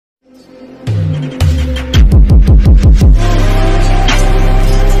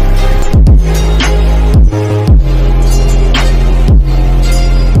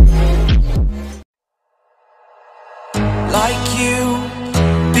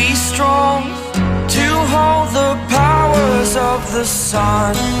the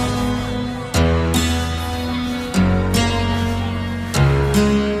sun.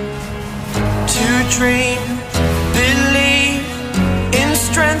 To dream, believe in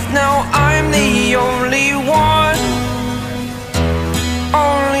strength. Now I'm the only one,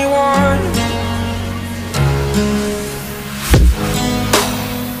 only one.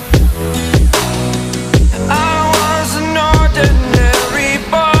 I was an ordinary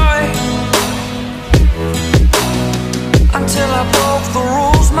boy until I broke the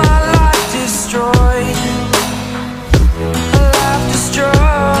rules. My life destroyed, life destroyed.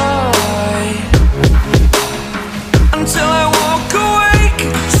 Until I woke awake,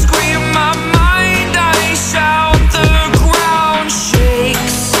 scream my mind, I shout, the ground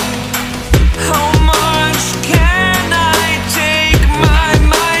shakes. How much can I take? My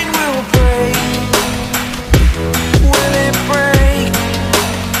mind will break. Will it break?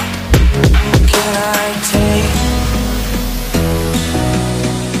 Can I take?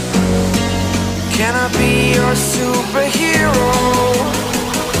 Can I be your superhero?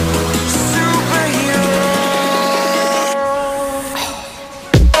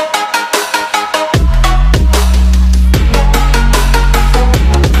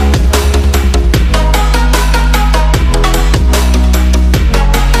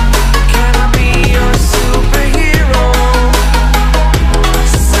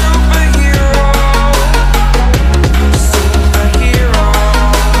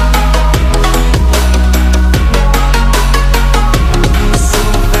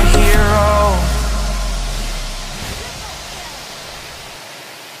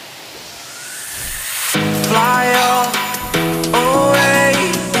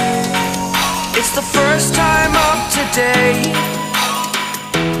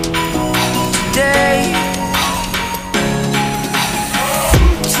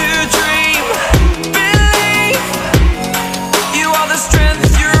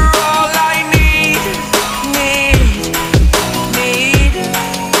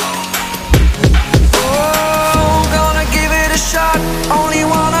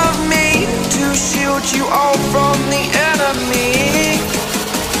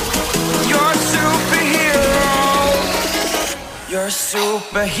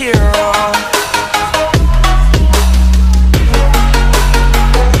 Superhero.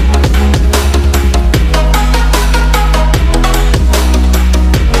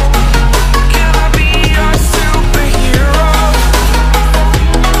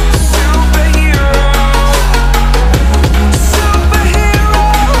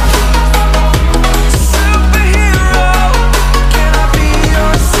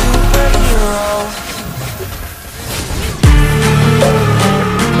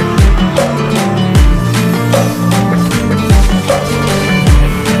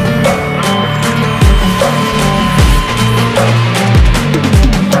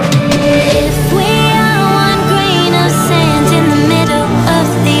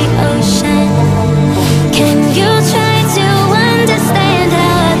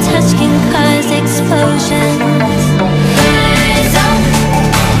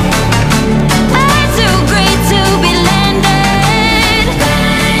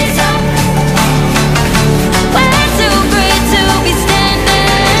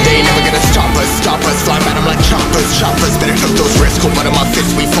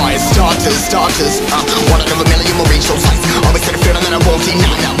 One out of a million will reach those heights. Always had a feeling that I won't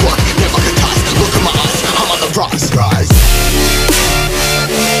deny that work. Never could toss. Look at my eyes, I'm on the rise.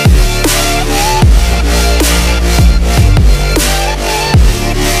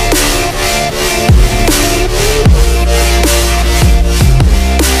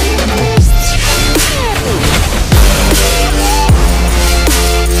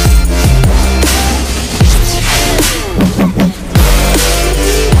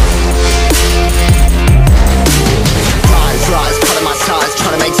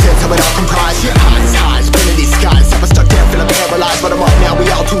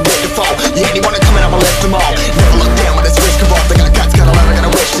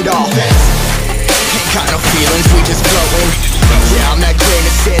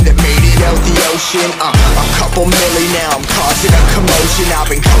 A couple million now, I'm causing a commotion. I've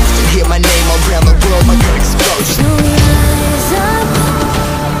been coasting, hear my name around the world like an explosion. So rise up.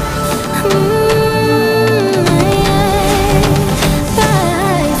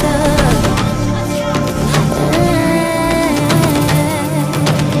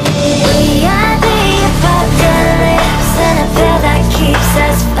 We are the apocalypse, and a veil that keeps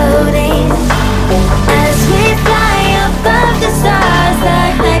us floating. As we fly above the stars, the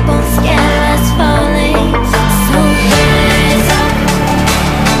hype won't scare us falling. So rise up.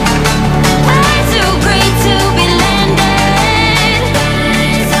 I'm too great to be landed.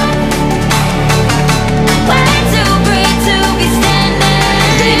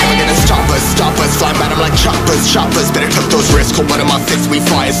 we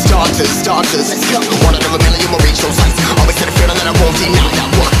fire starters. Let's go. One out of a million will reach those heights. Always had a feeling that I won't deny.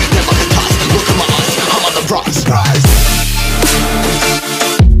 That work never can toss. Look at my eyes, I'm on the rise.